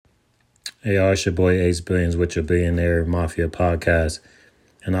Hey, y'all, it's your boy Ace Billions with your Billionaire Mafia podcast.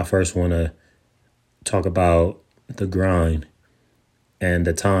 And I first want to talk about the grind and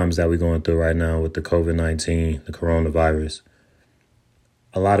the times that we're going through right now with the COVID-19, the coronavirus.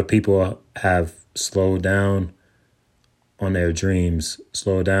 A lot of people have slowed down on their dreams,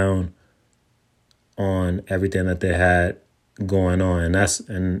 slowed down on everything that they had going on.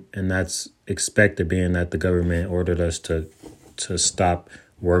 And that's expected, being that the government ordered us to stop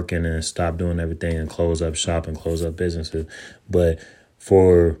working and stop doing everything and close up shop and close up businesses. But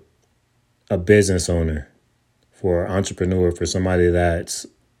for a business owner, for an entrepreneur, for somebody that's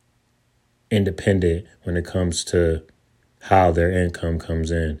independent when it comes to how their income comes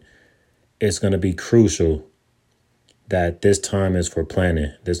in, it's going to be crucial that this time is for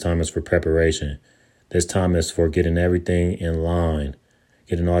planning. This time is for preparation. This time is for getting everything in line,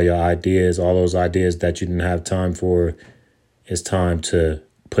 getting all your ideas, all those ideas that you didn't have time for. It's time to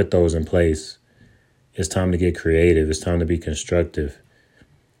put those in place. It's time to get creative. It's time to be constructive.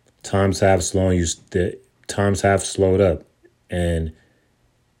 Times have slowed up, and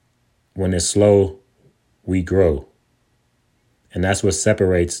when it's slow, we grow. And that's what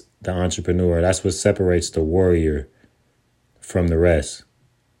separates the entrepreneur. That's what separates the warrior from the rest.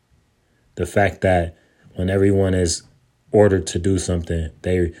 The fact that when everyone is ordered to do something,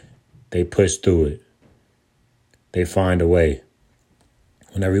 they push through it. They find a way.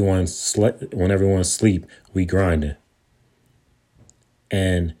 When everyone sleep, we grind it.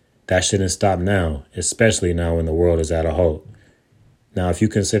 And that shouldn't stop now, especially now when the world is at a halt. Now, if you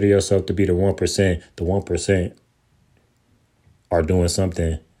consider yourself to be the 1% are doing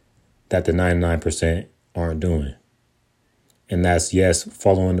something that the 99% aren't doing. And that's, yes,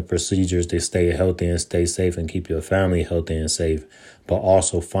 following the procedures to stay healthy and stay safe and keep your family healthy and safe, but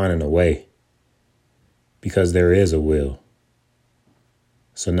also finding a way, because there is a will.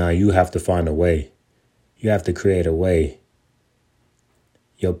 So now you have to find a way. You have to create a way.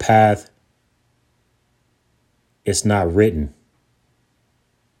 Your path, it's not written.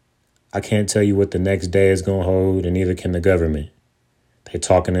 I can't tell you what the next day is going to hold, and neither can the government. They're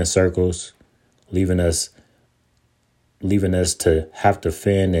talking in circles, leaving us to have to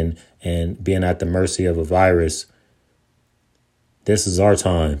fend and being at the mercy of a virus. This is our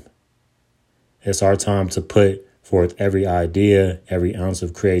time. It's our time to put forth every idea, every ounce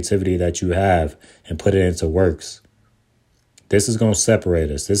of creativity that you have, and put it into works. This is going to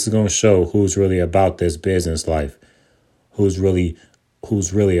separate us. This is going to show who's really about this business life, who's really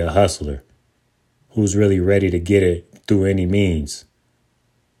a hustler, who's really ready to get it through any means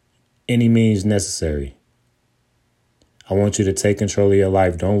necessary. I want you to take control of your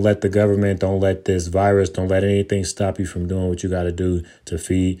life. Don't let the government, don't let this virus, don't let anything stop you from doing what you got to do to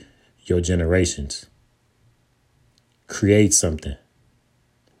feed your generations. Create something.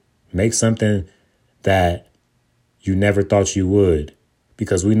 Make something that you never thought you would,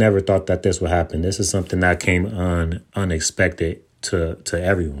 because we never thought that this would happen. This is something that came unexpected to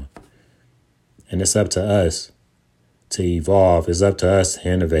everyone. And it's up to us to evolve. It's up to us to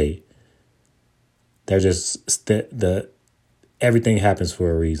innovate. Everything happens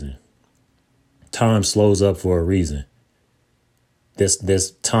for a reason. Time slows up for a reason.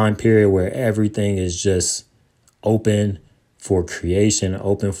 This time period where everything is just open for creation,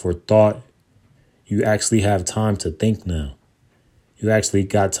 open for thought, you actually have time to think now. You actually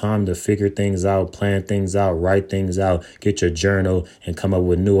got time to figure things out, plan things out, write things out, get your journal, and come up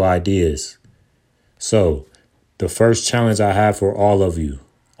with new ideas. So the first challenge I have for all of you,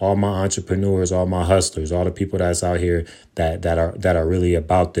 all my entrepreneurs, all my hustlers, all the people that's out here that are really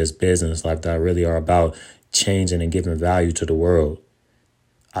about this business life, that really are about changing and giving value to the world.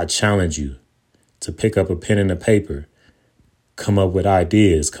 I challenge you to pick up a pen and a paper, come up with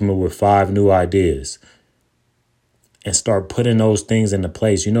ideas, come up with 5 new ideas, and start putting those things into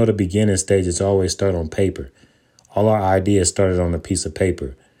place. You know, the beginning stages always start on paper. All our ideas started on a piece of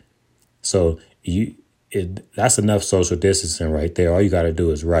paper. So that's enough social distancing right there. All you got to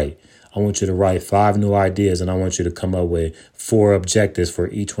do is write. I want you to write 5 new ideas, and I want you to come up with 4 objectives for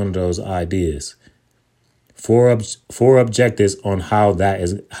each one of those ideas. Four objectives on how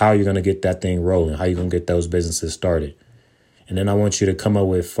you're going to get that thing rolling, how you're going to get those businesses started. And then I want you to come up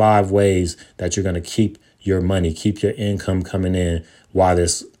with 5 ways that you're going to keep your money, keep your income coming in while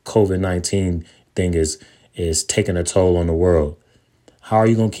this COVID-19 thing is taking a toll on the world. How are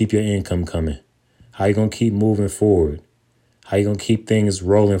you going to keep your income coming? How are you going to keep moving forward? How are you going to keep things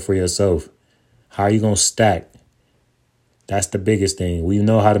rolling for yourself? How are you going to stack? That's the biggest thing. We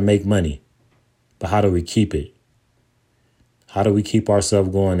know how to make money, but how do we keep it? How do we keep ourselves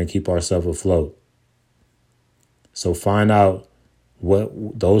going and keep ourselves afloat? So find out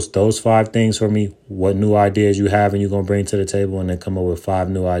What those 5 things for me, what new ideas you have and you're gonna bring to the table, and then come up with 5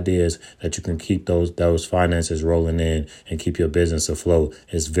 new ideas that you can keep those finances rolling in and keep your business afloat.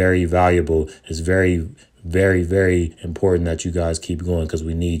 It's very valuable. It's very, very, very important that you guys keep going, because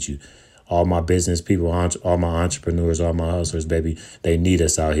we need you. All my business people, all my entrepreneurs, all my hustlers, baby, they need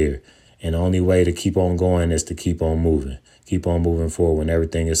us out here. And the only way to keep on going is to keep on moving. Keep on moving forward when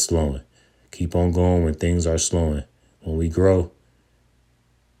everything is slowing. Keep on going when things are slowing. When we grow,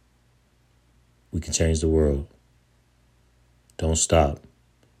 we can change the world. Don't stop.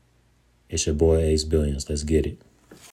 It's your boy Ace Billions. Let's get it.